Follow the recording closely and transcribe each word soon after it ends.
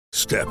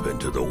Step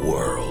into the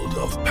world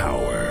of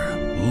power,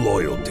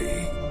 loyalty,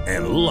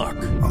 and luck.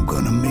 I'm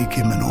gonna make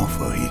him an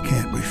offer he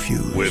can't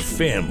refuse. With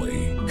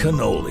family,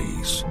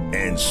 cannolis,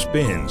 and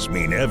spins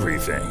mean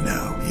everything.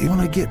 Now, you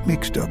wanna get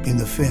mixed up in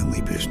the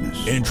family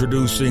business.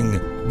 Introducing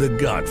The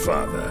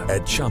Godfather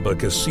at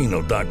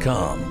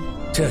ChumbaCasino.com.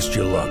 Test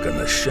your luck in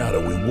the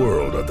shadowy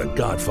world of The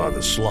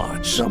Godfather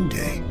slot.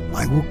 Someday,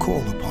 I will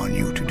call upon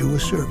you to do a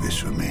service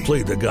for me.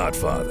 Play The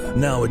Godfather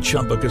now at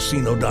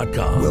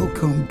ChumbaCasino.com.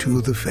 Welcome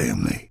to the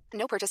family.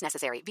 No purchase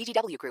necessary.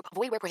 VGW Group.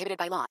 Void where prohibited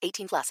by law.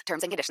 18 plus.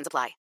 Terms and conditions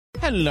apply.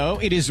 Hello,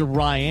 it is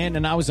Ryan,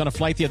 and I was on a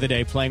flight the other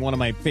day playing one of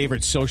my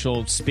favorite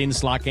social spin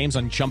slot games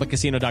on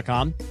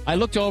ChumbaCasino.com. I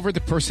looked over at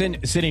the person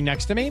sitting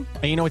next to me,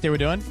 and you know what they were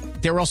doing?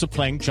 They were also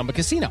playing Chumba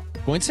Casino.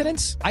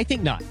 Coincidence? I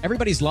think not.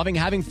 Everybody's loving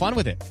having fun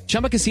with it.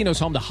 Chumba Casino is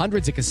home to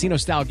hundreds of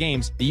casino-style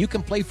games that you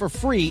can play for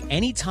free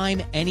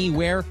anytime,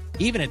 anywhere,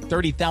 even at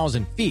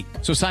 30,000 feet.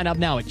 So sign up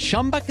now at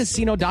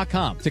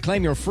ChumbaCasino.com to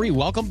claim your free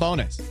welcome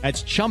bonus.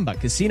 That's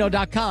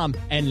ChumbaCasino.com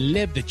and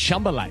live the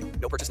Chumba life.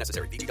 No purchase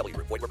necessary. VGW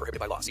Group. Void where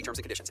prohibited by law. See terms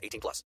and conditions. 18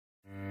 plus.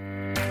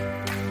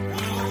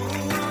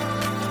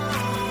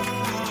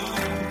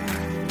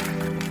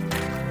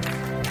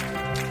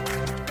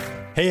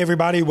 Hey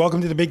everybody,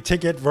 welcome to the Big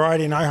Ticket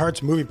Variety and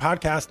iHeart's movie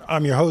podcast.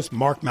 I'm your host,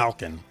 Mark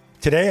Malkin.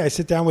 Today I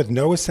sit down with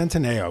Noah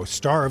Centineo,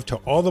 star of To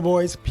All the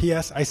Boys,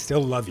 P.S. I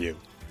Still Love You,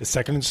 the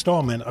second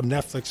installment of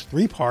Netflix's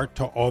three-part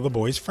To All the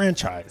Boys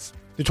franchise.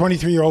 The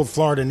 23-year-old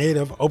Florida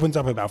native opens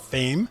up about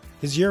fame,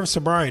 his year of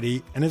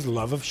sobriety, and his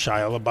love of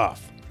Shia LaBeouf.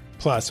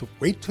 Plus,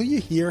 wait till you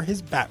hear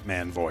his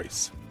Batman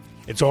voice.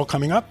 It's all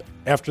coming up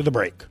after the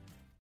break.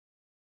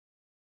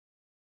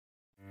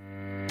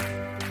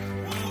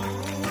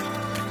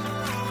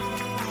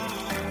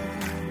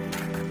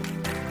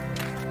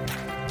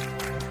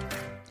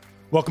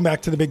 Welcome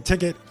back to the Big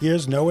Ticket.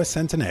 Here's Noah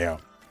Centineo.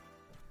 Okay,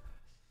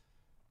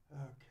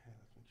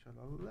 let's make sure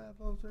the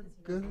levels are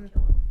good.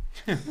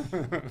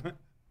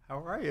 How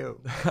are you?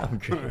 I'm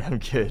good. I'm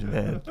good,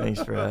 man.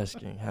 Thanks for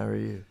asking. How are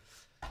you?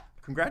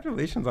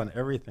 Congratulations on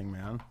everything,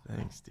 man.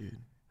 Thanks, dude.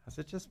 Has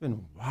it just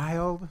been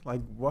wild?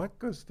 Like, what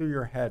goes through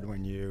your head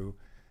when you,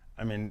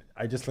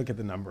 I just look at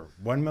the number,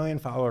 1 million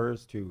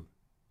followers to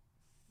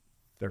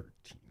 13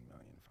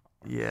 million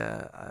followers.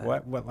 Yeah.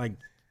 What, like,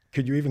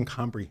 could you even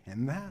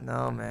comprehend that?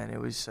 No, man. It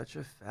was such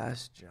a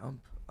fast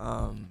jump.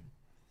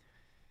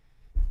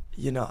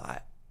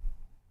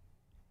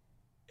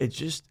 It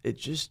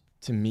just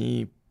to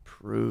me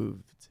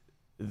proved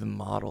the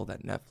model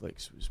that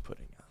Netflix was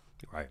putting out.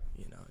 Right.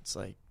 It's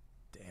like,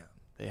 damn,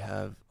 they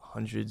have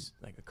hundreds,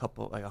 like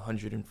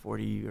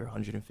 140 or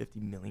 150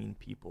 million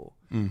people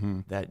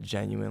that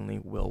genuinely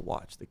will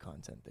watch the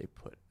content they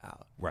put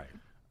out. Right.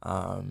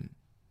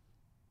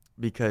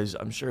 Because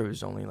I'm sure it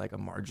was only like a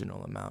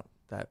marginal amount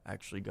that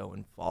actually go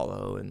and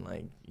follow and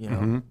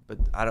but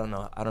I don't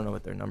know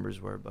what their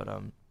numbers were, but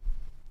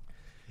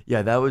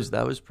yeah, that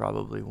was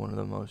probably one of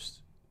the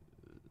most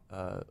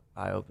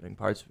eye-opening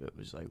parts of it.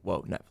 Was like,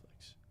 whoa, Netflix.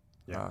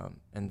 Yeah.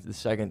 And the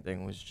second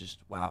thing was just,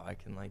 wow, I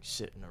can like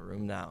sit in a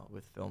room now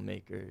with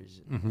filmmakers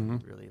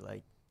and really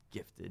like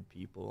gifted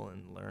people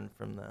and learn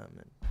from them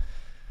and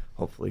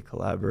hopefully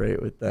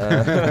collaborate with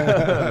them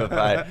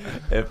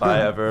if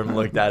I ever am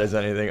looked at as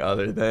anything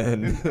other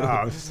than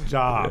oh,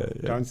 stop.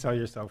 Yeah. Don't sell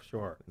yourself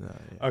short. No,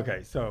 yeah.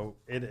 Okay, so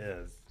it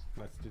is,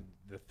 let's do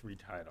the three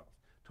titles.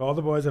 To All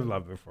the Boys I've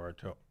Loved Before,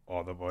 To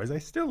All the Boys I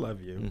Still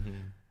Love You,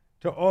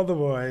 To All the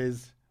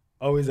Boys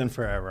Always and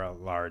Forever,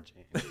 Lara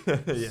Jean.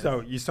 Yeah. So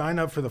you signed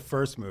up for the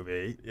first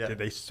movie. Yeah. Did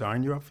they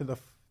sign you up for the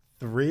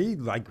three?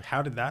 Like,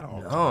 how did that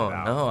all come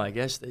about? No, I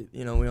guess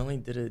we only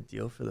did a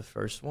deal for the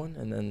first one,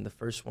 and then the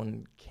first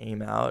one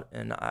came out,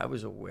 and I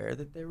was aware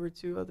that there were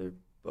two other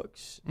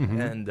books,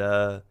 and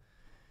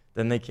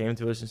then they came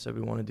to us and said we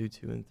want to do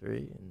 2 and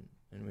 3,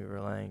 and we were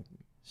like,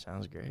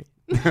 sounds great.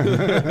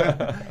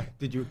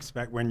 Did you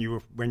expect when you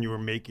were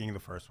making the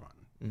first one?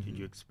 Did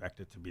you expect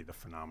it to be the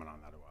phenomenon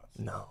that it was?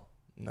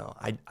 No,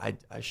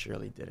 I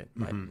surely didn't.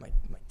 My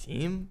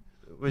team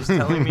was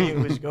telling me it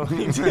was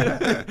going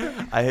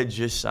to. I had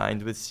just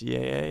signed with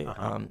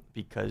CAA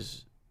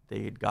because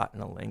they had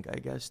gotten a link, I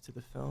guess, to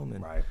the film,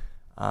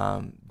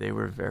 and they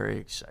were very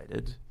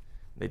excited.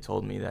 They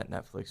told me that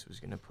Netflix was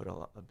going to put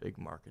a big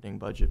marketing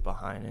budget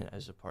behind it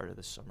as a part of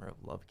the Summer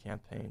of Love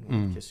campaign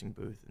with Kissing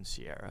Booth and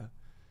Sierra.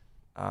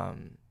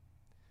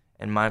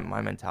 And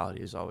my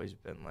mentality has always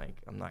been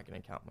like, I'm not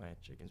going to count my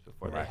chickens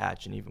before they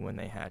hatch, and even when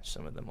they hatch,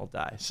 some of them will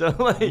die. So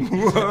like,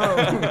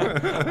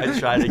 I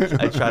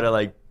try to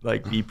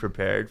like be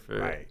prepared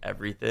for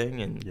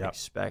everything and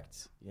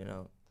expect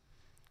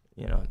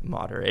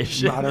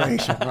moderation.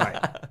 Moderation,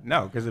 right?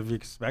 No, because if you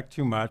expect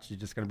too much, you're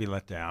just going to be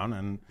let down,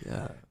 and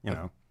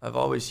I've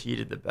always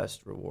heeded the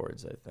best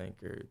rewards. I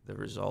think, or the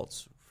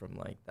results from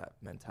like that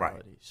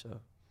mentality.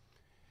 Right.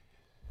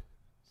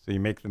 So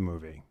you make the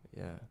movie.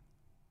 Yeah.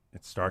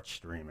 It starts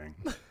streaming.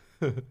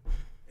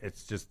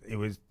 It's just, it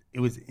was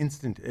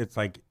instant. It's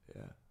like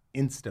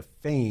Insta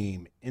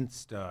fame,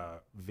 Insta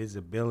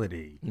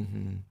visibility.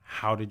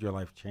 How did your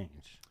life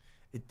change?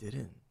 It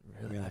didn't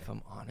Really, if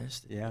I'm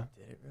honest, Yeah.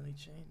 Did it really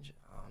change?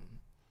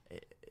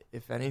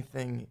 If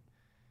anything,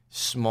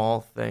 small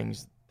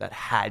things that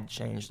had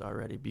changed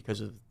already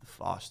because of the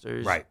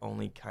Fosters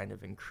only kind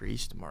of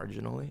increased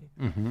marginally.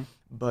 Mm-hmm.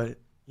 But,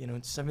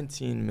 it's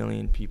 17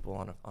 million people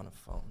on a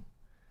phone.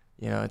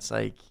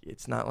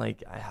 It's not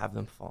like I have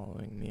them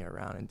following me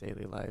around in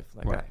daily life.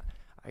 Like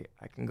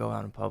I can go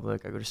out in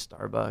public. I go to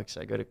Starbucks.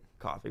 I go to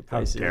coffee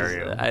places. How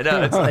dare you? I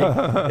know.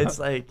 It's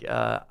like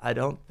I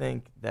don't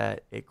think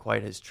that it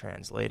quite has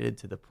translated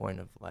to the point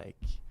of like,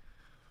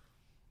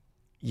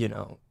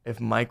 if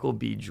Michael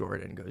B.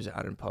 Jordan goes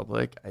out in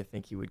public, I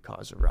think he would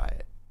cause a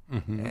riot.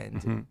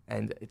 Mm-hmm.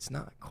 And it's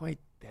not quite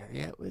there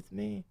yet with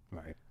me.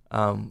 Right.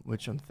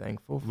 Which I'm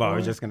thankful for. Well, I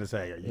was just going to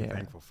say, are you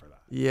thankful for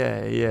that?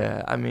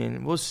 Yeah. I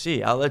mean, we'll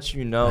see. I'll let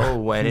you know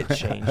when it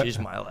changes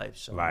my life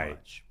so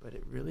much. But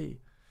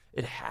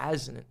it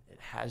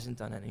hasn't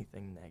done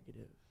anything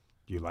negative.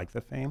 Do you like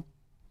the fame?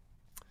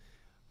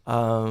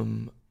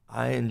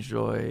 I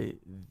enjoy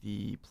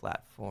the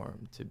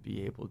platform to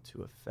be able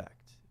to affect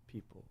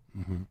people,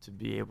 to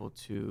be able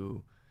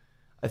to.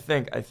 I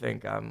think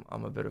I'm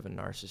a bit of a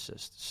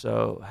narcissist,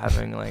 so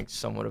having like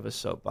somewhat of a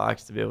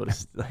soapbox to be able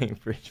to like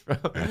preach from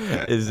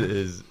is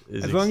as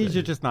exciting. long as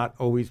you're just not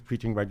always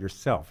preaching about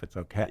yourself, it's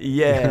okay.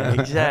 Yeah,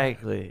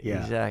 exactly.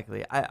 Yeah.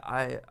 Exactly.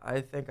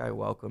 I think I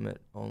welcome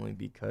it only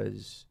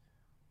because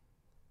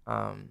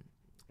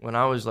when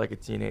I was like a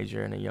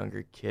teenager and a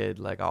younger kid,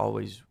 like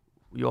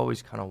you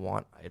always kind of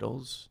want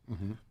idols,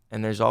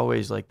 and there's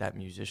always like that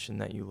musician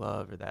that you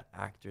love or that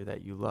actor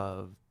that you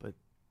love, but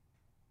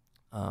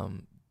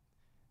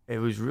it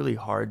was really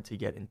hard to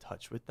get in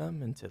touch with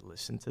them and to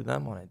listen to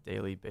them on a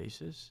daily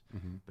basis.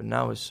 But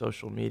now with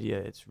social media,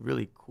 it's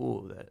really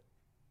cool that,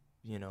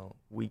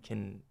 we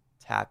can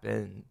tap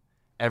in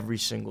every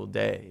single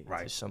day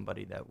to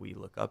somebody that we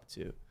look up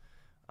to.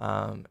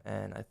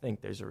 And I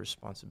think there's a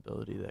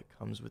responsibility that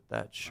comes with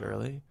that,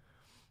 surely.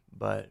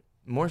 But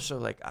more so,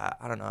 like,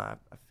 I don't know, I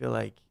feel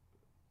like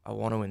I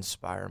want to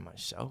inspire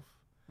myself.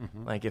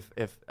 Like,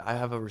 if I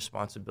have a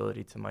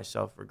responsibility to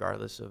myself,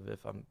 regardless of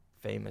if I'm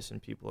famous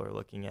and people are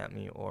looking at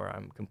me or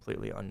I'm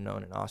completely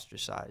unknown and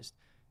ostracized,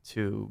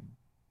 to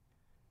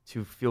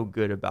feel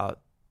good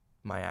about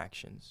my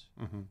actions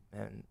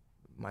and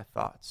my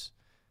thoughts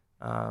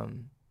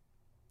and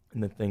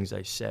the things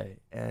I say.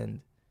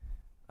 And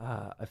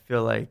I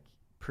feel like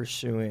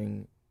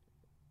pursuing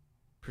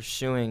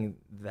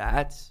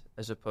that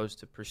as opposed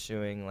to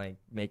pursuing like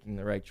making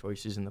the right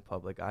choices in the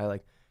public eye,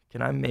 like,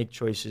 can I make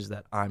choices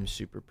that I'm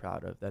super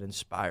proud of, that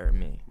inspire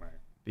me? Right.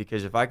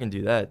 Because if I can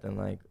do that, then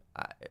like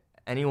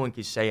anyone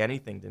could say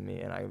anything to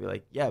me, and I'd be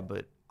like, yeah,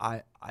 but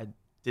I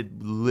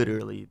did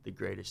literally the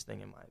greatest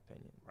thing in my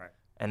opinion. Right.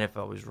 And if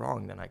I was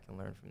wrong, then I can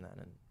learn from that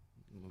and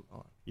move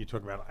on. You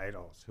talk about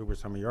idols. Who were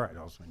some of your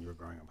idols when you were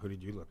growing up? Who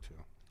did you look to?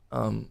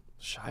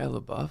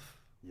 Shia LaBeouf.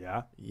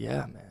 Yeah?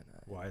 Yeah, man.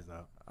 Why is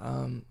that?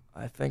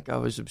 I think I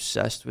was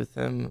obsessed with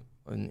him,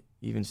 and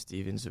even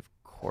Stevens, of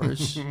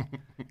course,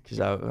 because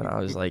when I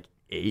was like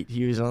 8,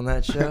 he was on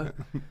that show.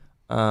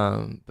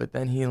 But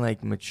then he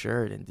like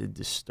matured and did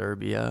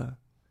Disturbia,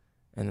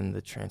 and then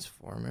the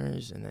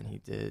Transformers, and then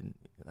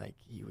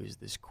he was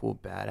this cool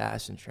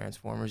badass in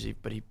Transformers,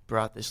 but he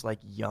brought this like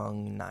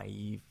young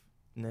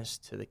naiveness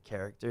to the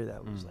character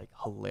that was like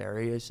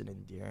hilarious and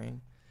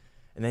endearing.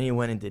 And then he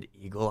went and did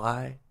Eagle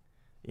Eye,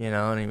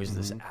 and he was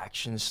this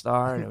action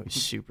star, and it was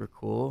super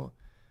cool.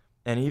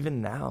 And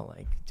even now,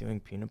 like doing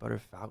Peanut Butter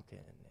Falcon,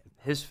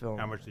 his film.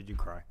 How much did you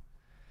cry?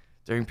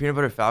 During Peanut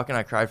Butter Falcon,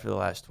 I cried for the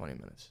last 20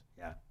 minutes.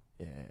 Yeah.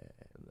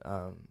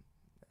 Yeah.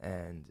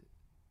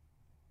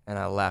 And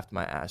I laughed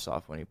my ass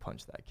off when he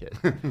punched that kid.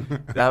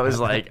 That was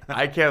like,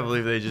 I can't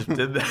believe they just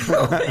did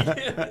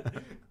that.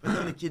 But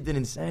then the kid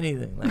didn't say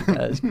anything. Like,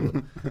 that was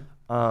cool.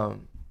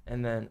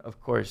 And then, of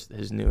course,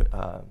 his new,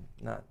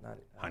 not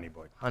Honey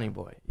Boy. Honey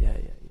Boy. Yeah.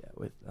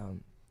 With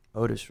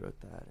Otis wrote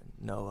that, and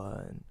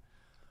Noah,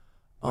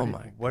 and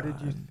What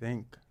did you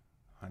think,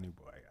 Honey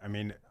Boy? I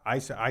mean, I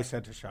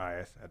said to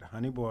Shia, I said,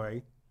 Honey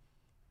Boy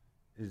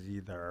is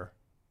either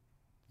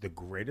the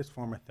greatest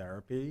form of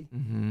therapy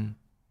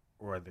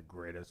or the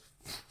greatest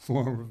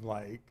form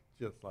of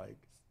just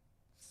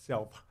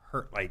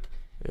self-hurt. Like,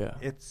 yeah,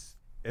 it's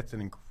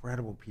an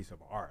incredible piece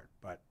of art,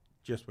 but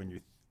just when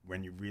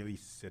you really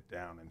sit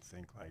down and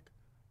think, like,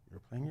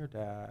 you're playing your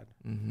dad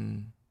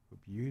who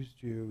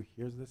abused you,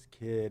 here's this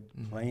kid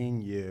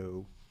playing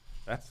you,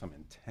 that's some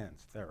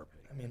intense therapy.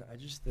 I mean, I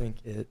just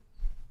think it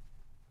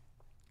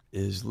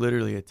is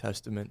literally a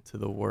testament to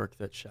the work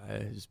that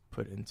Shia has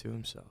put into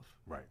himself.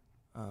 Right.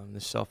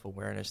 The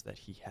self-awareness that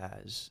he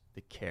has,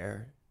 the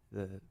care,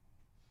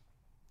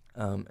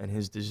 and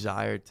his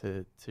desire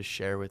to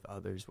share with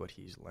others what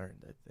he's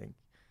learned. I think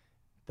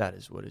that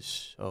is what is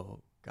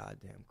so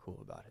goddamn cool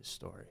about his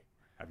story.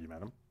 Have you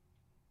met him?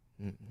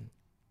 Mm-mm.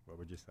 What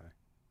would you say?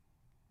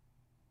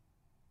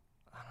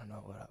 I don't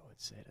know what I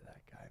would say to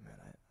that guy, man.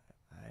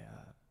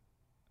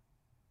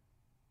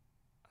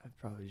 I'd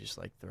probably just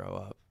like throw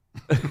up.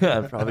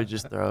 I'd probably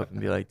just throw up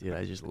and be like, dude,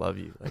 I just love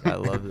you. Like,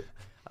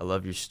 I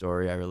love your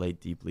story. I relate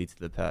deeply to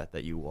the path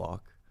that you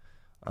walk,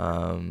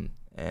 and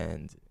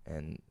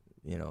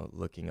you know,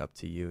 looking up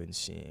to you and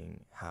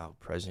seeing how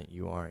present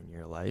you are in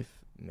your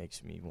life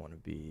makes me want to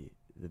be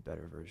the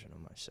better version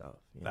of myself.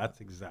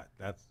 That's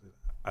exact.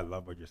 I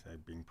love what you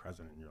said, being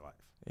present in your life.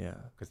 Yeah.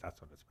 Because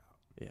that's what it's about.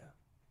 Yeah.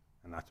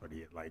 And that's what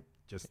he, like,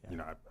 just, you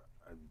know, I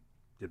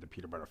did the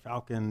Peanut Butter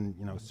Falcon,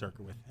 you know,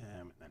 circuit with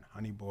him, and then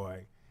Honey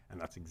Boy,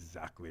 and that's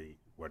exactly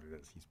what it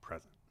is. He's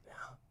present. Yeah.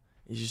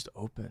 He's just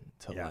open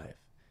to Yeah. life.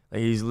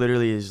 Like, he's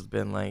literally has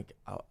been like,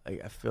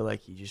 I feel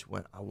like he just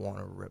went, I want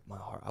to rip my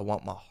heart. I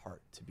want my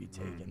heart to be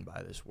taken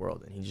by this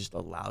world. And he just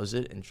allows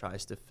it and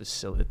tries to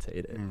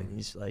facilitate it. And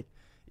he's like,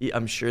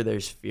 I'm sure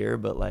there's fear,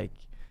 but like,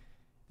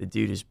 the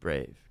dude is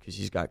brave because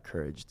he's got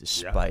courage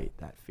despite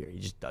that fear. He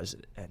just does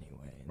it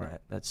anyway. And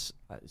that's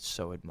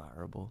so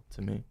admirable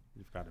to me.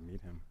 You've got to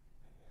meet him.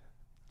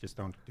 Just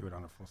don't do it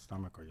on a full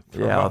stomach or you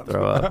throw up. I'll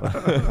throw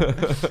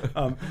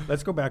up.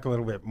 Let's go back a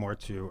little bit more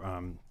to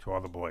All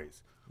the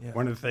Boys. Yeah.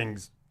 One of the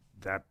things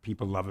that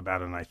people love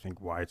about it, and I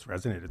think why it's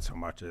resonated so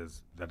much,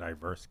 is the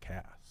diverse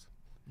cast,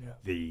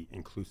 the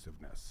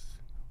inclusiveness.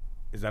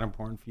 Is that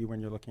important for you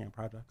when you're looking at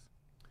projects?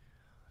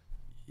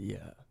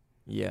 Yeah.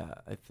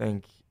 I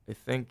think the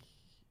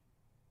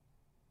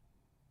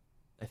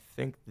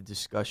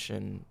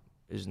discussion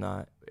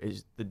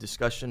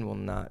will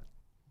not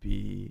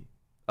be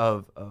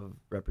of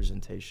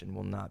representation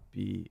will not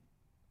be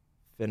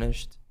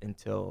finished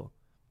until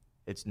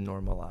it's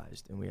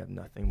normalized and we have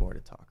nothing more to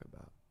talk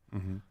about.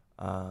 Mm-hmm.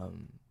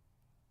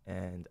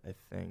 And I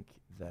think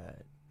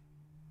that,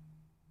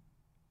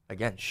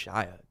 again,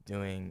 Shia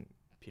doing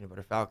Peanut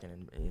Butter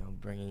Falcon and, you know,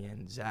 bringing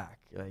in Zach,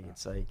 like,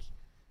 it's like,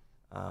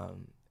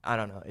 I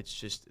don't know, it's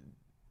just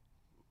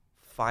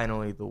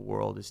finally the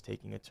world is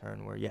taking a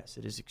turn where, yes,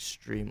 it is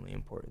extremely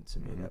important to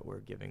me that we're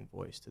giving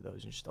voice to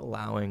those and just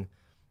allowing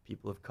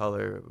people of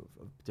color,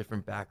 of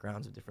different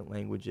backgrounds, of different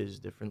languages,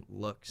 different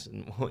looks,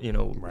 and, you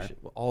know,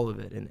 all of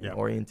it, and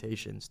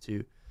orientations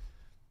to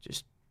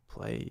just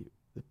play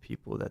the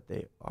people that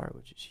they are,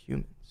 which is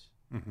humans.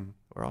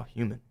 We're all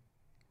human.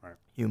 Right.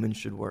 Humans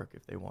should work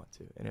if they want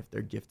to. And if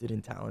they're gifted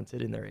and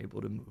talented and they're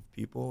able to move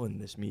people in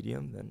this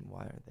medium, then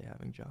why aren't they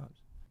having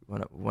jobs?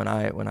 When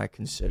I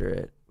consider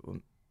it,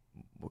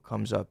 what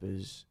comes up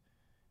is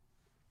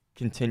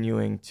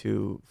continuing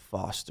to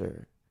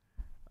foster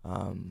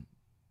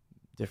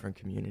different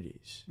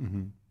communities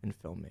in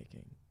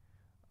filmmaking,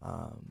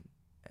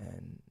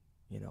 and,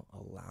 you know,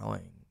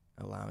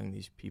 allowing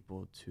these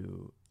people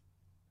to.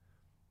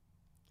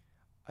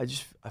 I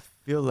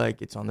feel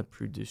like it's on the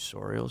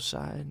producerial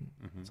side.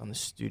 It's on the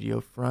studio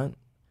front.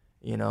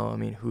 You know, I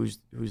mean, who's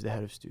the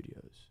head of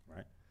studios?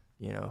 Right.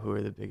 You know, who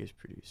are the biggest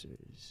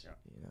producers? Yeah.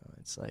 You know,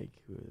 it's like,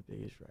 who are the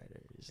biggest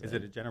writers? Is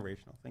it a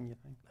generational thing, you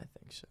think? I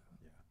think so.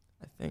 Yeah.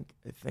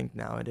 I think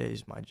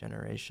nowadays, my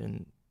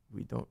generation,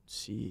 we don't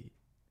see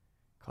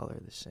color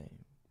the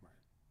same. Right.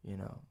 You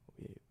know,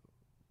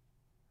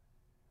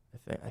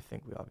 I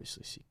think we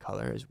obviously see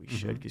color as we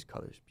should, because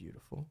color is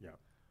beautiful. Yeah.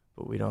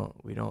 But we don't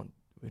really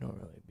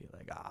be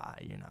like,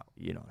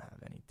 you don't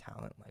have any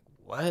talent. Like,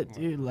 what,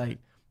 dude? Like,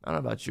 I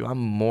don't know about you.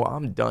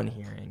 I'm done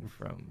hearing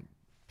from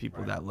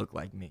people that look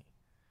like me,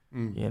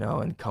 you know,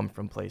 and come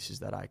from places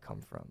that I come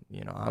from.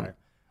 You know,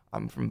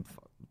 I'm from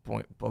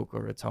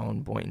Boca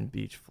Raton, Boynton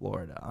Beach,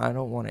 Florida. I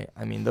don't want to.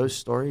 I mean, those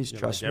stories.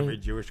 Trust like me. Every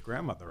Jewish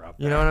grandmother out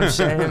there. You know what I'm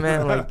saying,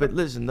 man? Like, but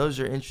listen, those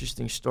are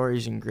interesting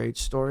stories and great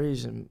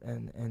stories,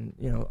 and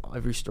you know,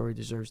 every story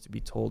deserves to be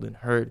told and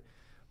heard.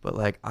 But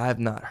like, I've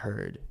not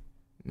heard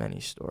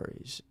many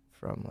stories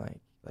from like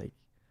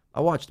I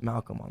watched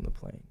Malcolm on the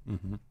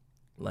plane,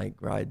 like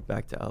ride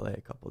back to LA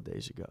a couple of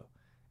days ago,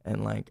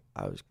 and like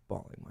I was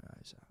bawling my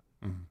eyes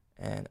out,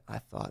 and I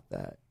thought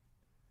that,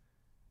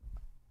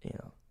 you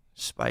know,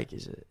 Spike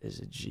is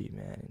a G,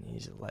 man, and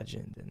he's a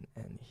legend,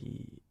 and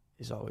he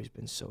has always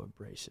been so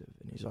abrasive,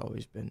 and he's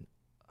always been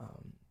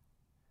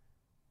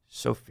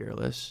so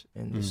fearless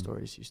in the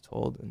stories he's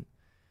told, and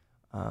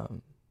I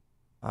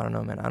don't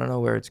know, man. I don't know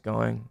where it's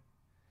going.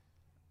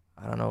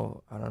 I don't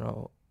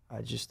know.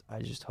 I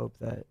just hope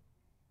that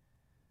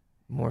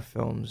more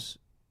films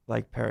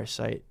like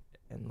Parasite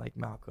and like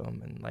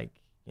Malcolm and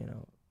like, you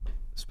know,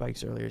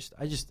 Spike's earlier.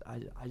 I just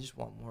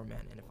want more,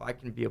 man. And if I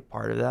can be a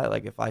part of that,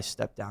 like if I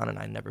step down and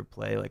I never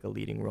play like a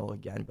leading role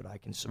again, but I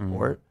can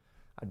support,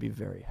 I'd be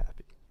very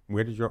happy.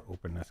 Where did your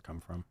openness come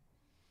from?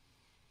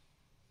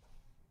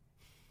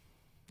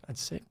 I'd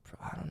say,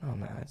 I don't know,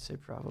 man. I'd say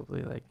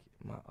probably like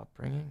my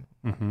upbringing.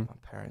 My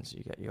parents,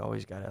 you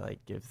always gotta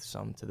like give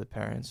some to the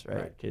parents,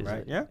 right?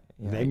 Right. Yeah.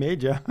 You know, They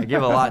made you. I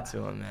give a lot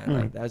to them, man.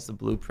 Like that's the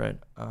blueprint.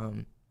 I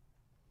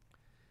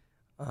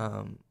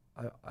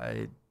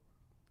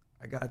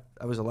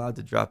was allowed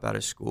to drop out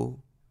of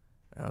school,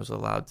 and I was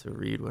allowed to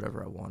read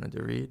whatever I wanted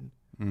to read.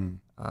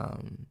 I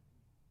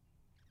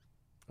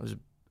was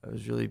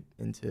really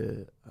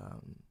into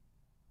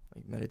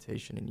like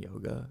meditation and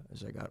yoga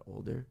as I got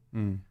older.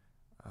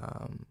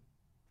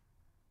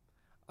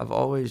 I've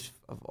always,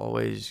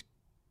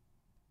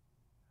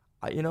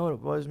 you know what it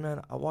was,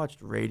 man? I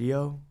watched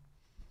radio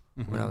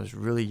when I was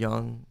really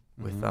young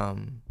with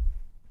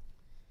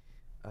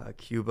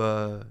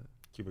Cuba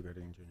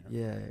Gooding Jr.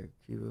 Yeah,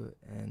 Cuba.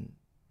 And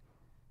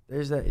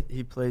there's that,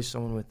 he plays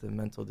someone with a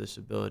mental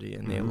disability,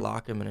 and they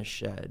lock him in a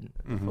shed,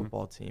 a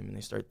football team, and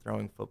they start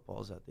throwing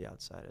footballs at the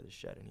outside of the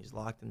shed. And he's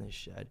locked in this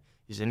shed.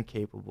 He's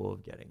incapable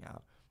of getting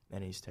out,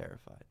 and he's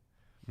terrified.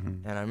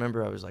 And I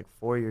remember I was like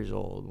 4 years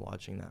old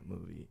watching that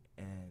movie,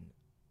 and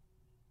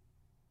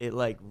it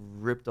like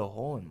ripped a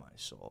hole in my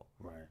soul.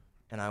 Right.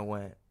 And I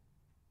went,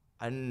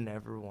 I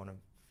never want to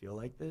feel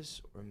like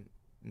this or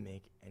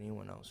make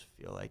anyone else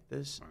feel like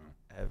this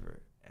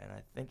ever. And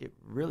I think it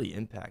really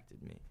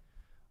impacted me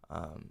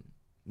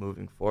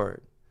moving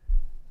forward.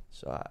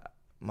 So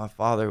my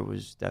father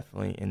was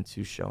definitely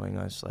into showing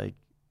us like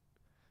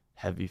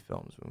heavy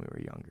films when we were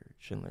younger.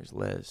 Schindler's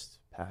List,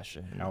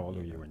 Passion. How old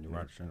were you when you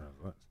watched Schindler's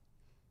List?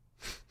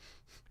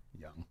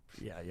 Young.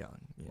 Yeah, young.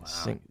 Yeah,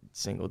 Wow.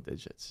 Single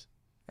digits.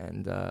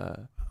 And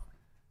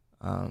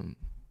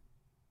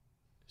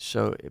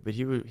so, but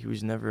he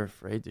was never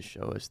afraid to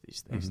show us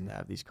these things and to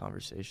have these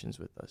conversations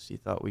with us. He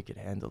thought we could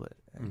handle it,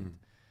 and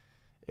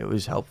it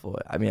was helpful.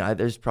 I mean,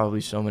 there's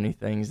probably so many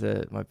things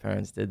that my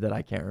parents did that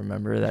I can't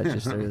remember. That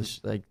just there's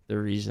like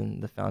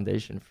the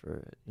foundation for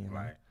it. You know?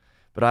 Right.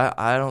 But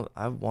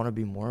I want to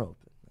be more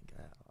open. Like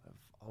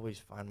I've always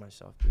find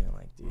myself being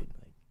like, dude,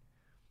 like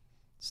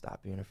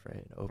stop being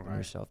afraid. Open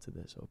yourself to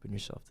this. Open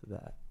yourself to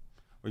that.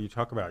 Well, you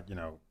talk about,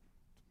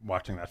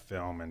 watching that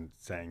film and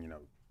saying,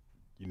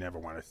 you never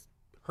want to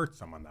hurt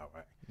someone that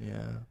way.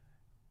 Yeah.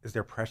 Is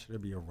there pressure to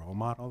be a role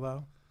model,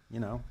 though?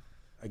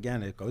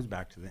 Again, it goes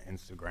back to the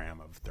Instagram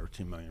of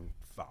 13 million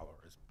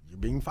followers. You're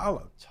being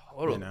followed.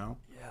 Totally.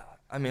 Yeah.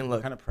 I mean, look.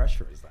 What kind of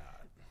pressure is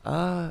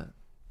that?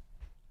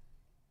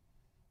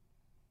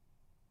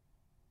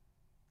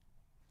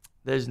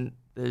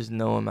 There's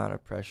no amount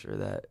of pressure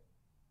that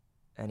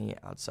any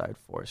outside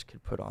force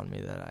could put on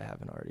me that I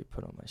haven't already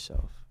put on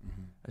myself.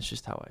 That's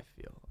just how I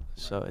feel. Right.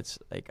 So it's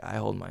like I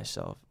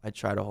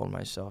try to hold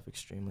myself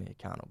extremely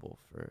accountable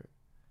for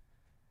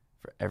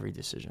every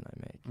decision I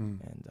make.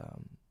 And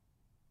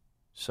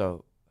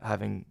so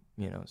having,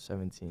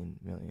 17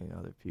 million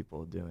other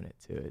people doing it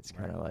too, it's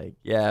kind of like,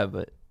 yeah,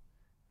 but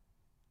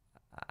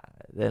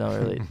they don't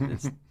really,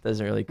 it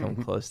doesn't really come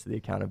close to the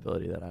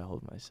accountability that I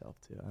hold myself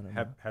to. I don't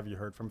know. Have you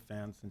heard from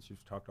fans since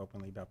you've talked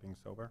openly about being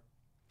sober?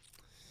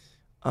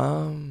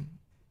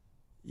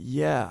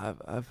 Yeah,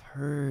 I've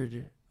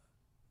heard.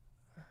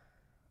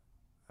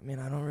 I mean,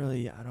 I don't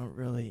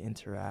really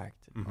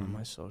interact on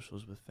my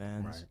socials with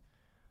fans.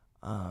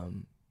 Right.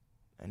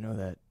 I know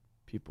that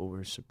people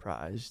were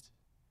surprised.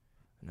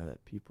 I know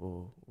that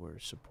people were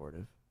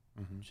supportive,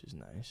 which is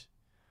nice.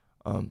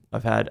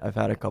 I've had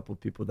a couple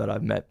people that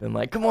I've met been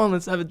like, "Come on,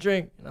 let's have a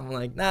drink," and I'm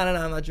like, "No,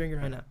 I'm not drinking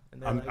right now."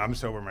 And I'm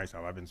sober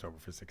myself. I've been sober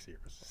for 6 years.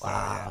 So,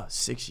 wow, yeah.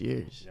 6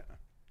 years.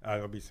 Yeah,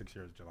 it'll be 6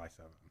 years, July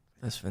 7th.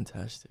 That's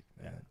fantastic,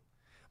 man.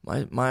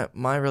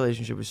 My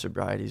relationship with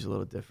sobriety is a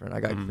little different.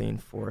 I got clean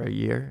for a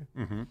year.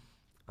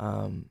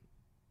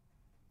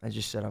 I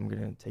just said I'm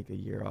gonna take a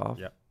year off,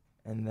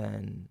 and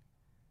then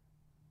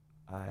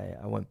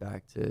I went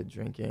back to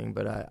drinking,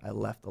 but I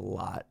left a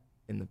lot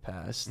in the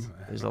past.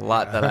 There's a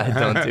lot that I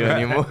don't do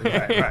anymore.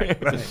 Right.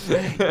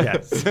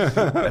 Yes.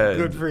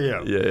 Good for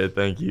you. Yeah,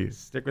 thank you.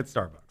 Stick with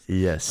Starbucks.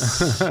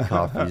 Yes,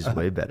 coffee's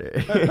way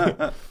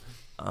better.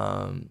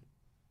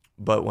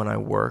 But when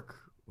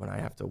I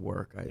have to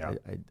work,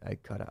 I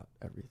cut out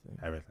everything.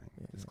 Everything.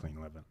 It's clean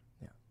living.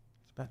 Yeah.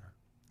 It's better.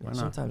 Yeah,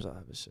 sometimes I'll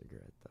have a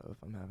cigarette, though, if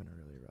I'm having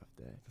a really rough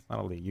day. It's not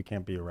illegal. You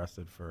can't be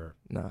arrested for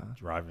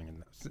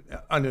driving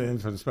under the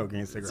influence of smoking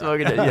a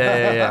cigarette.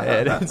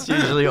 Yeah. It's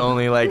usually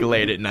only like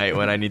late at night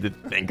when I need to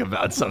think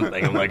about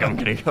something. I'm like, I'm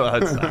going to go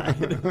outside.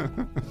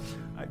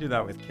 I do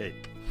that with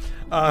cake.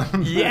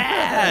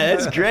 Yeah,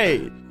 that's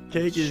great.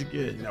 Cake is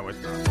good. No,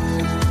 it's not.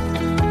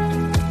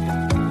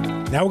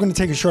 Now we're going to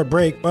take a short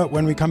break, but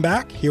when we come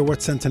back, hear what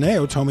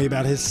Centineo told me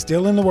about his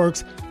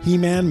still-in-the-works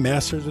He-Man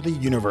Masters of the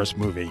Universe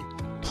movie.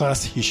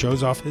 Plus, he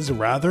shows off his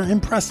rather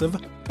impressive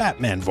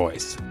Batman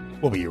voice.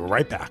 We'll be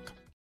right back.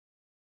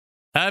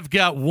 I've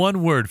got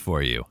one word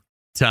for you.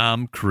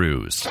 Tom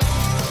Cruise.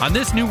 On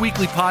this new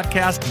weekly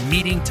podcast,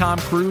 Meeting Tom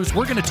Cruise,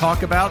 we're going to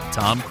talk about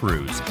Tom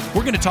Cruise.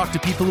 We're going to talk to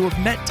people who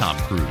have met Tom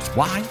Cruise.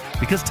 Why?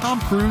 Because Tom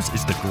Cruise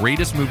is the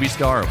greatest movie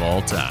star of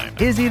all time.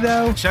 Is he,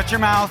 though? Shut your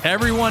mouth.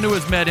 Everyone who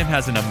has met him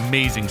has an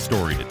amazing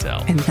story to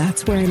tell. And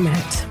that's where I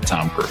met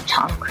Tom Cruise.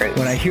 Tom Cruise.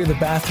 When I hear the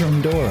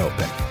bathroom door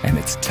open, and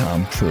it's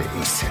Tom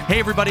Cruise. Hey,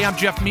 everybody, I'm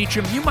Jeff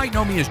Meacham. You might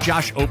know me as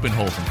Josh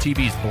Openhole from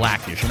TV's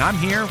Blackish, and I'm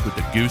here with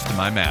the goose to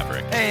my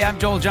Maverick. Hey, I'm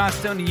Joel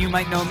Johnstone, and you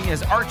might know me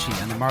as Archie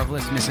on The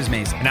Marvelous Mrs.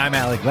 Maisel. And I'm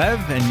Alec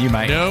Lev, and you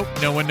might... Nope,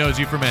 no one knows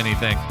you from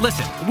anything.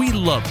 Listen, we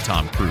love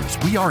Tom Cruise.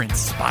 We are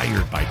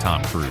inspired by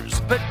Tom Cruise.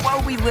 But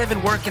while we live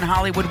and work in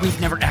Hollywood, we've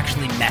never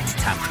actually met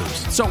Tom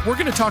Cruise. So we're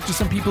going to talk to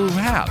some people who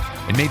have,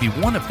 and maybe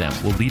one of them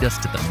will lead us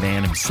to the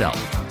man himself,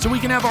 so we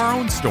can have our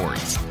own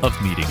stories of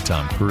meeting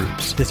Tom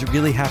Cruise. Does it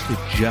really have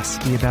to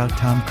just be about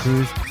Tom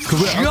Cruise?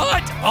 Shut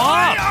up!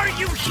 Why are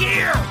you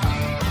here?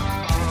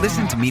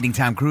 Listen to Meeting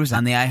Tom Cruise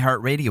on the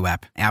iHeartRadio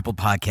app, Apple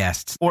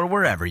Podcasts, or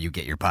wherever you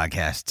get your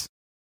podcasts.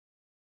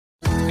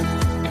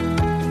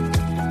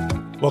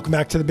 Welcome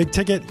back to The Big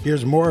Ticket.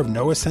 Here's more of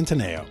Noah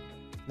Centineo.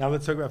 Now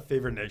let's talk about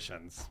favorite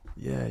nations.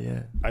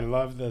 Yeah. I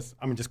love this.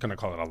 I'm just going to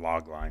call it a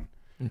log line.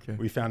 Okay.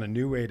 We found a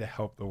new way to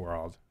help the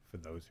world for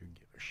those who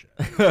give a shit.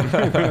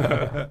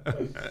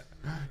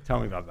 Tell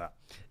me about that.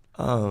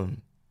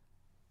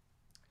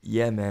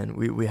 Yeah, man,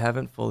 we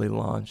haven't fully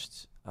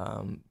launched,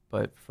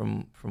 but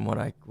from what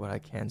I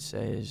can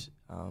say is,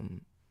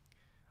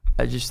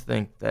 I just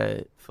think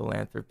that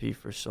philanthropy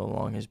for so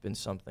long has been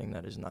something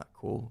that is not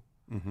cool.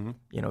 Mm-hmm.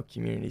 You know,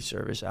 community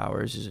service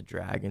hours is a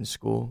drag in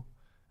school,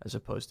 as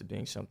opposed to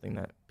being something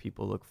that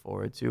people look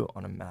forward to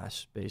on a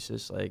mass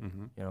basis. Like,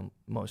 Mm-hmm. you know,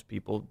 most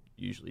people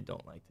usually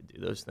don't like to do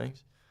those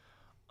things.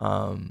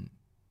 And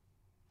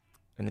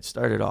it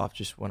started off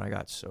just when I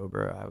got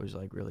sober. I was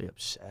like really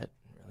upset,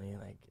 really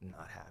like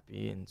not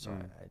happy, and so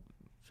I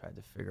tried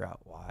to figure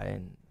out why.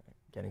 And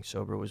getting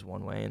sober was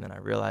one way, and then I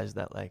realized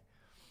that like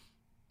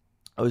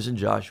I was in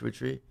Joshua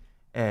Tree,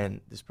 and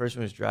this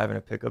person was driving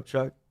a pickup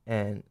truck,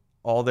 and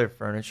all their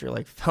furniture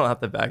like fell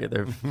out the back of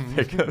their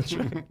pickup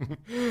truck,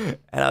 and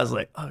I was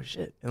like, oh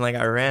shit! And like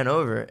I ran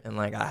over and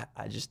like I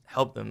just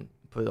helped them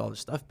put all the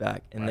stuff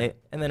back, and then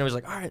it was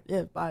like, all right,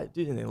 yeah, bye,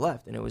 dude, and they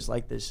left, and it was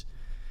like this.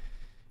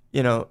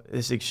 You know,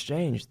 this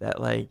exchange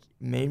that like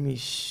made me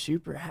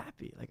super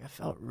happy. Like I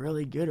felt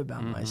really good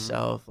about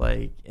myself.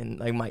 Like, and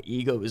like my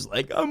ego was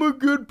like, I'm a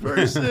good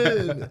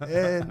person.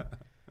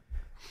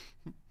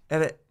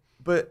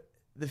 But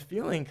the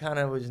feeling kind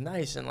of was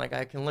nice. And like,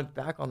 I can look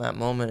back on that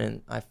moment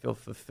and I feel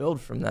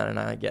fulfilled from that. And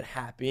I get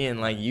happy. And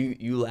like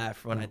you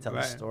laugh when I tell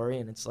the story.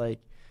 And it's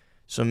like,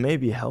 so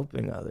maybe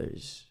helping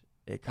others,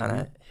 it kind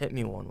of hit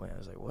me one way. I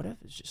was like, what if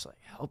it's just like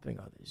helping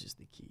others is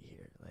the key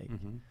here? Like,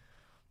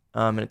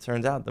 and it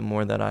turns out the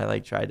more that I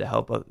like tried to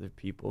help other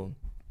people,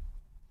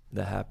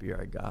 the happier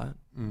I got,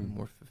 the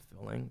more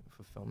fulfillment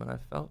I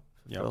felt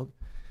fulfilled.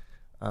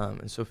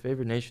 And so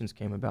Favored Nations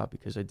came about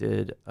because I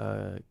did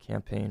a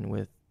campaign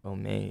with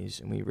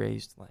Omaze, and we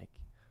raised like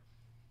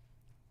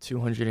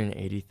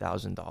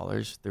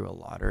 $280,000 through a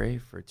lottery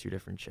for 2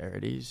 different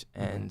charities,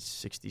 and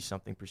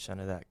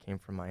 60-something% of that came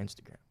from my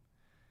Instagram.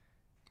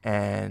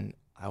 And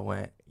I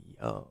went,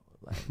 yo,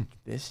 like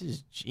this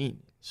is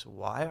genius.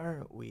 Why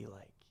aren't we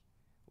like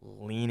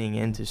leaning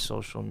into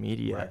social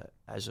media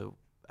as a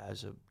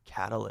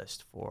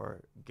catalyst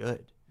for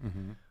good?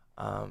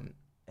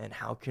 And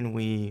how can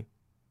we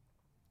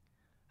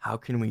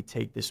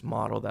take this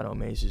model that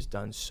Omaze has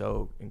done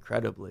so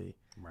incredibly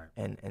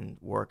and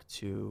work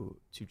to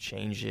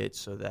change it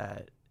so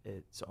that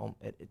it's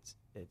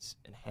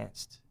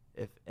enhanced,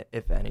 if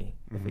it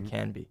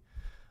can be.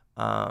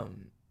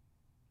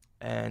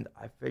 And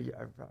I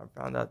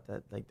found out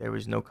that like there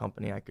was no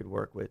company I could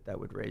work with that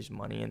would raise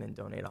money and then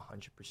donate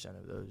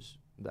 100%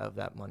 of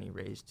that money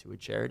raised to a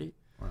charity.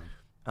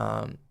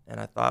 And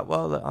I thought,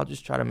 well, I'll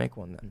just try to make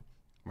one then.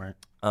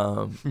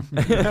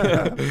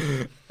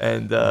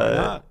 And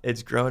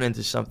it's grown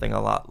into something a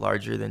lot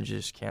larger than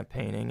just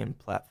campaigning and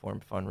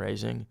platform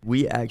fundraising.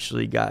 We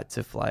actually got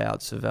to fly out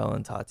Savelle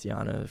and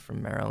Tatiana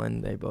from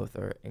Maryland. They both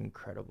are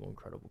incredible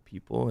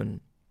people, and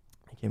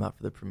they came out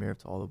for the premiere of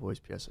To All the Boys,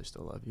 P.S. I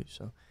Still Love You.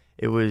 So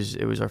it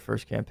was our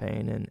first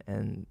campaign,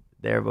 and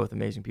they're both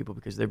amazing people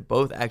because they're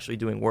both actually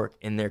doing work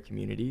in their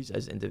communities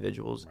as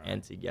individuals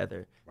and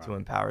together to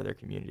empower their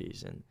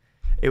communities. And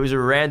it was a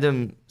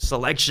random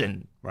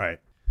selection.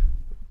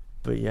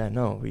 But yeah,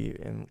 no,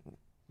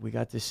 we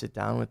got to sit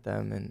down with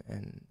them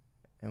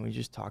and we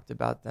just talked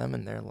about them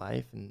and their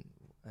life, and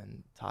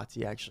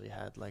Tati actually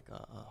had like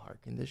a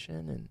heart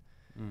condition,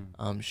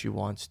 and she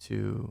wants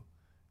to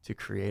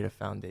create a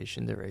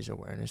foundation to raise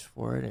awareness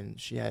for it, and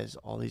she has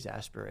all these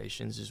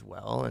aspirations as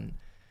well, and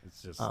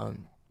it's just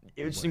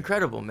it's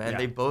incredible, man.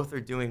 They both are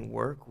doing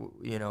work,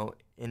 you know,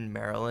 in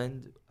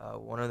Maryland.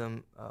 One of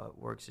them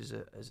works as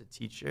a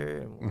teacher,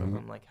 and one of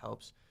them like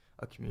helps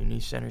a community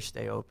center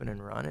stay open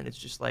and run. And it's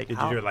just like, did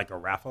you do like a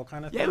raffle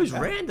kind of thing? Yeah, it was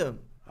random.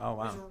 Oh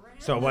wow!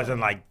 So it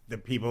wasn't like the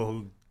people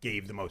who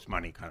gave the most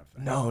money kind of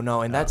thing.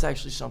 No, and that's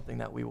actually something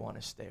that we want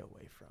to stay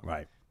away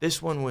from.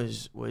 This one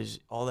was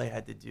all they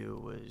had to do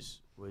was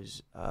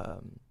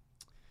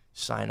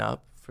sign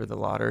up for the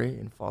lottery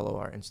and follow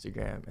our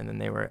Instagram, and then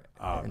they were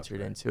entered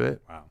into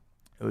it. Wow.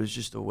 It was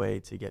just a way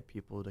to get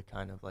people to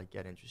kind of like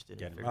get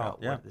interested and figure out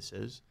what this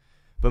is.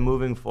 But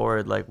moving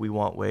forward, like we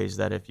want ways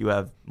that if you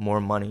have more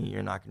money,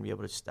 you're not going to be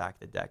able to stack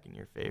the deck in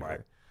your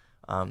favor.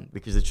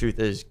 Because the truth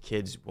is,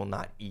 kids will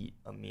not eat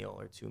a meal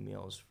or 2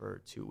 meals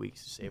for 2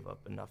 weeks to save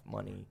up enough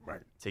money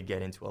to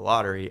get into a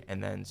lottery,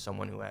 and then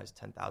someone who has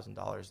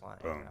 $10,000 lying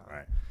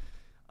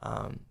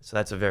around. So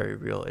that's a very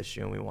real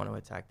issue, and we want to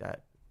attack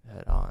that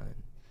head on.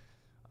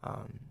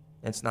 And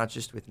it's not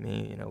just with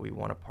me. You know, we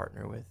want to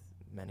partner with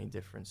many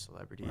different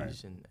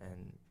celebrities and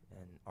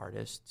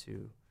artists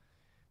to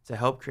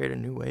help create a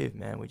new wave,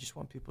 man. We just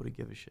want people to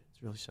give a shit.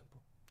 It's really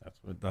simple.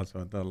 That's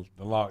what the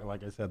log,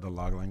 like I said, the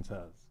log line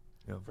says.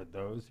 For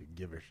those who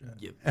give a shit.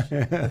 Give a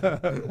shit.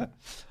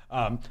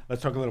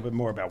 Let's talk a little bit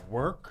more about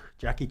work.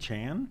 Jackie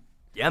Chan.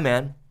 Yeah,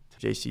 man.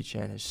 J.C.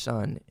 Chan, his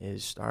son,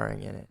 is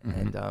starring in it,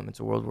 and it's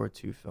a World War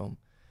II film.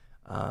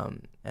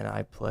 And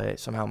I play.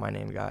 Somehow, my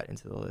name got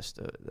into the list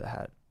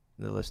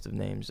of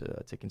names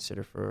to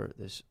consider for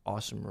this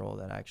awesome role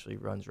that actually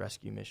runs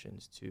rescue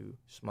missions to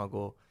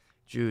smuggle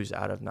Jews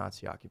out of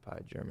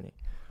Nazi-occupied Germany.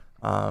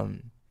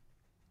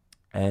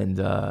 And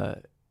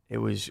it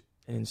was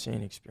an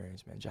insane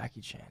experience, man.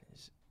 Jackie Chan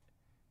is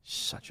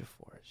such a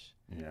force.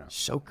 Yeah.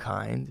 So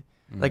kind.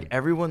 Like,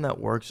 everyone that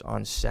works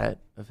on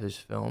set of his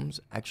films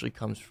actually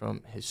comes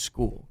from his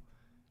school.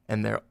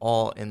 And they're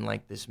all in,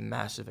 like, this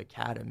massive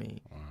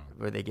academy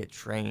where they get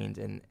trained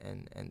and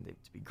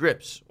to be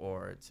grips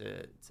or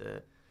to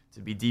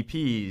be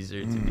DPs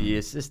or to be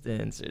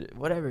assistants or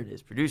whatever it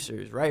is,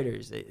 producers,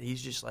 writers.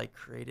 He's just, like,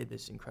 created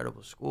this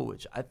incredible school,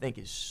 which I think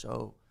is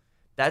so...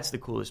 That's the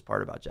coolest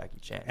part about Jackie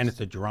Chan. And it's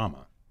a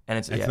drama. And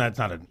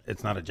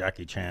it's not a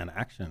Jackie Chan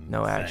action.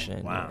 No thing.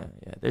 action. Wow.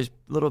 Yeah. There's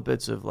little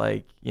bits of,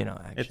 like,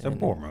 action. It's a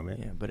war movie.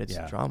 Yeah, but it's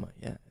drama.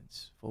 Yeah,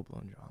 it's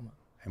full-blown drama.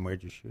 And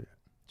where'd you shoot it?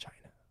 China.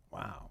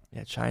 Wow.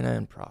 Yeah, China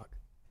and Prague.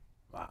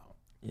 Wow.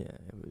 Yeah,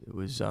 it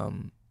was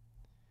to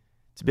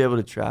be able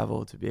to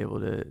travel, to be able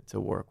to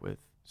work with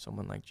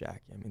someone like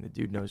Jackie. I mean, the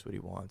dude knows what he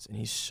wants, and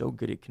he's so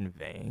good at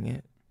conveying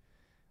it.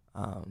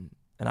 And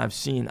I've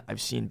seen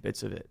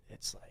bits of it.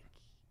 It's like,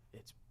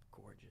 it's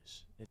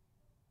gorgeous.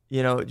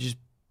 Just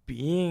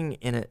being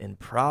in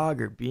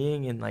Prague or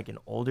being in, like, an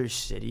older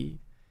city,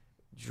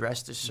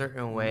 dressed a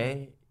certain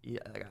way.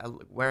 Like,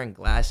 wearing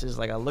glasses,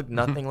 like, I looked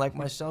nothing like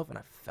myself, and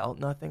I felt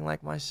nothing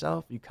like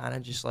myself. You kind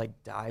of just, like,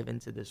 dive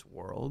into this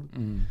world.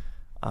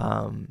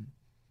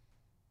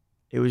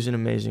 It was an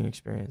amazing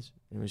experience.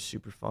 It was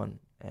super fun,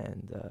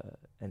 and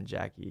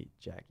Jackie's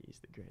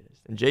the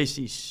greatest, and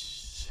JC's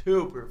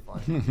super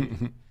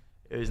fun.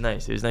 It was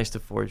nice. It was nice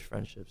to forge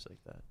friendships like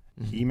that.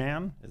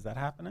 He-Man, is that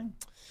happening?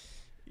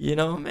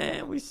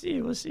 Man, we'll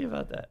see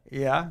about that.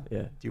 Yeah.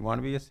 Yeah. Do you want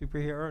to be a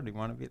superhero? Do you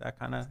want to be that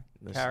kind of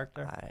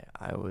character?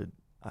 I would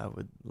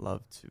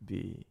love to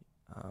be.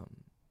 Man.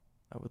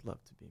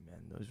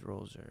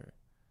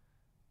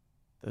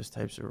 Those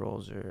types of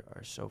roles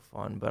are so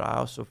fun. But I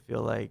also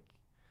feel like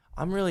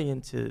I'm really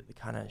into the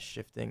kind of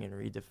shifting and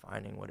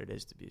redefining what it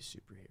is to be a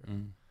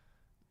superhero.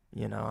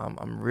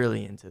 I'm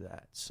really into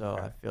that. So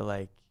okay. I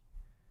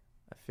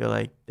feel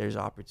like there's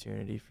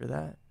opportunity for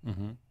that.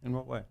 In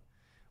what way?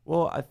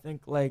 Well, I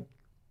think, like,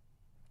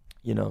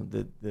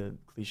 the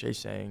cliche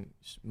saying,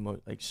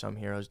 like, some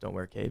heroes don't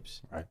wear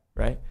capes.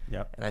 Right?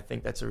 Yep. And I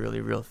think that's a really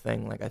real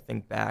thing. Like, I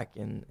think back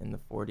in the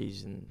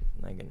 40s and,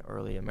 like, in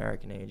early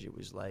American age, it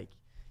was like,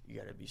 you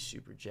got to be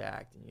super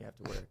jacked and you have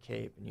to wear a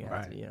cape and you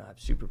have to, have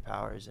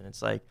superpowers. And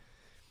it's like,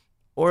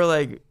 or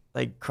like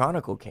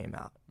Chronicle came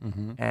out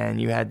and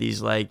you had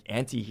these, like,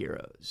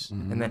 anti-heroes.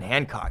 And then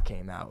Hancock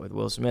came out with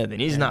Will Smith, and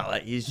he's not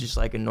like, he's just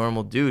like a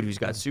normal dude who's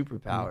got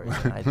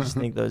superpowers. And I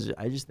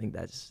just think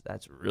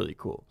that's really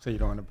cool. So you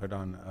don't want to put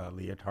on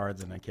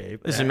leotards and a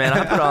cape? Listen, man,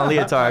 I put on a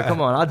leotard.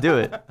 Come on, I'll do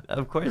it.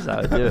 Of course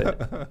I would do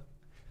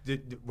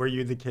it. Were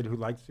you the kid who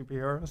liked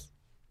superheroes?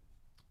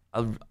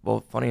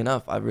 Well, funny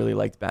enough, I really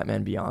liked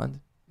Batman Beyond.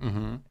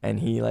 And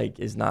he, like,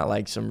 is not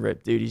like some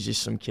ripped dude. He's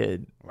just some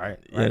kid, right.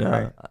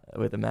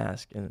 with a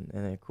mask and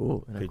a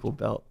cool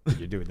belt. Did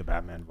you do the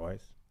Batman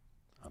voice?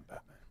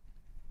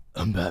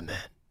 I'm Batman.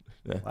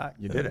 Yeah. Wow,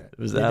 you did it.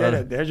 You did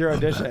it. There's your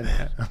audition.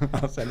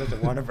 I'll send it to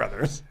Warner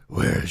Brothers.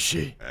 Where is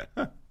she?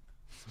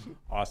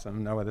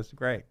 Awesome. Noah, this is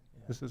great.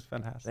 This is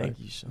fantastic. Thank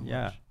you so much.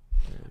 Yeah.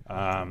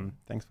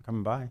 Thanks for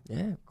coming by.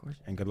 Yeah, of course.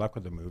 And good luck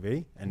with the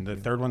movie. And the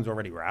third one's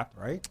already wrapped,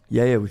 right?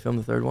 Yeah, we filmed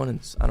the third one.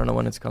 I don't know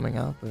when it's coming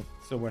out, but.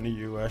 So when are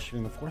you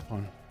shooting the fourth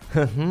one?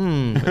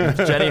 If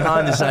Jenny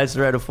Han decides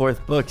to write a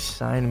fourth book,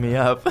 sign me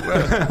up.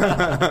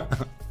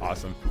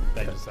 Awesome.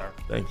 Thank you, sir.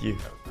 Thank you.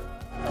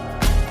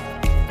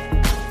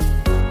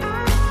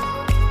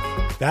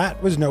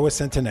 That was Noah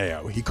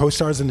Centineo. He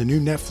co-stars in the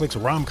new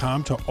Netflix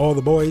rom-com To All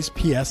the Boys,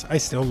 P.S. I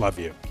Still Love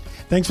You.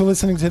 Thanks for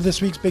listening to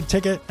this week's Big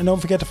Ticket, and don't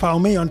forget to follow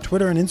me on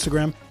Twitter and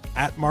Instagram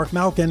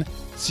 @MarkMalkin.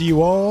 See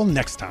you all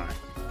next time.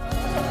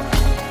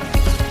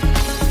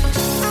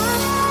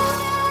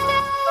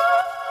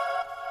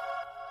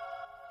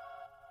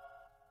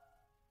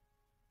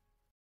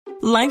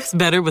 Life's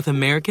better with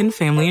American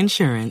Family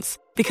Insurance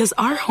because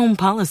our home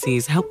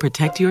policies help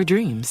protect your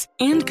dreams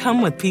and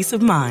come with peace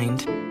of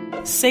mind.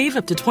 Save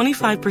up to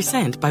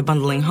 25% by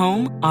bundling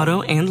home,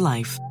 auto, and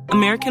life.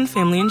 American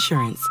Family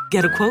Insurance.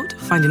 Get a quote,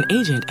 find an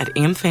agent at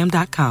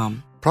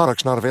amfam.com.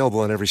 Products not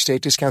available in every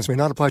state. Discounts may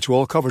not apply to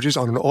all coverages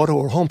on an auto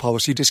or home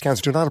policy.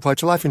 Discounts do not apply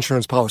to life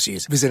insurance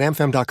policies. Visit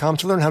amfam.com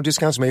to learn how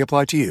discounts may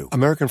apply to you.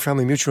 American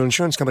Family Mutual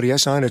Insurance Company,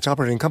 SI, and its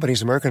operating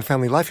companies, American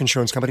Family Life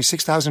Insurance Company,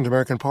 6000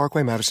 American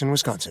Parkway, Madison,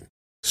 Wisconsin.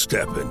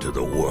 Step into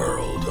the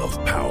world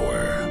of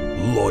power,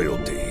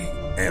 loyalty,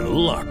 and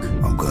luck.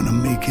 I'm gonna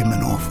make him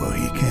an offer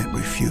he can't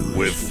refuse.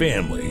 With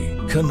family,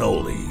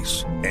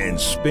 cannolis, and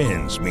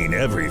spins mean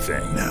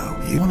everything. Now,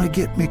 you wanna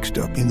get mixed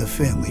up in the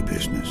family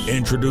business.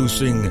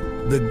 Introducing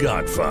The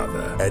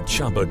Godfather at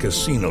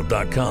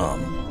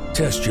ChumbaCasino.com.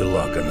 Test your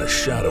luck in the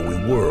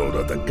shadowy world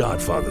of The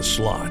Godfather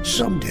slot.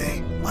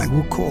 Someday, I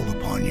will call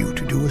upon you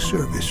to do a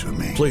service for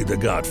me. Play The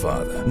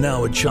Godfather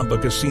now at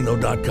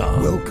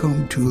ChumbaCasino.com.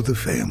 Welcome to the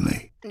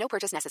family. No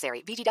purchase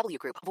necessary. VGW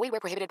Group. Void where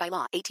prohibited by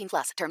law.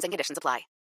 18+. Terms and conditions apply.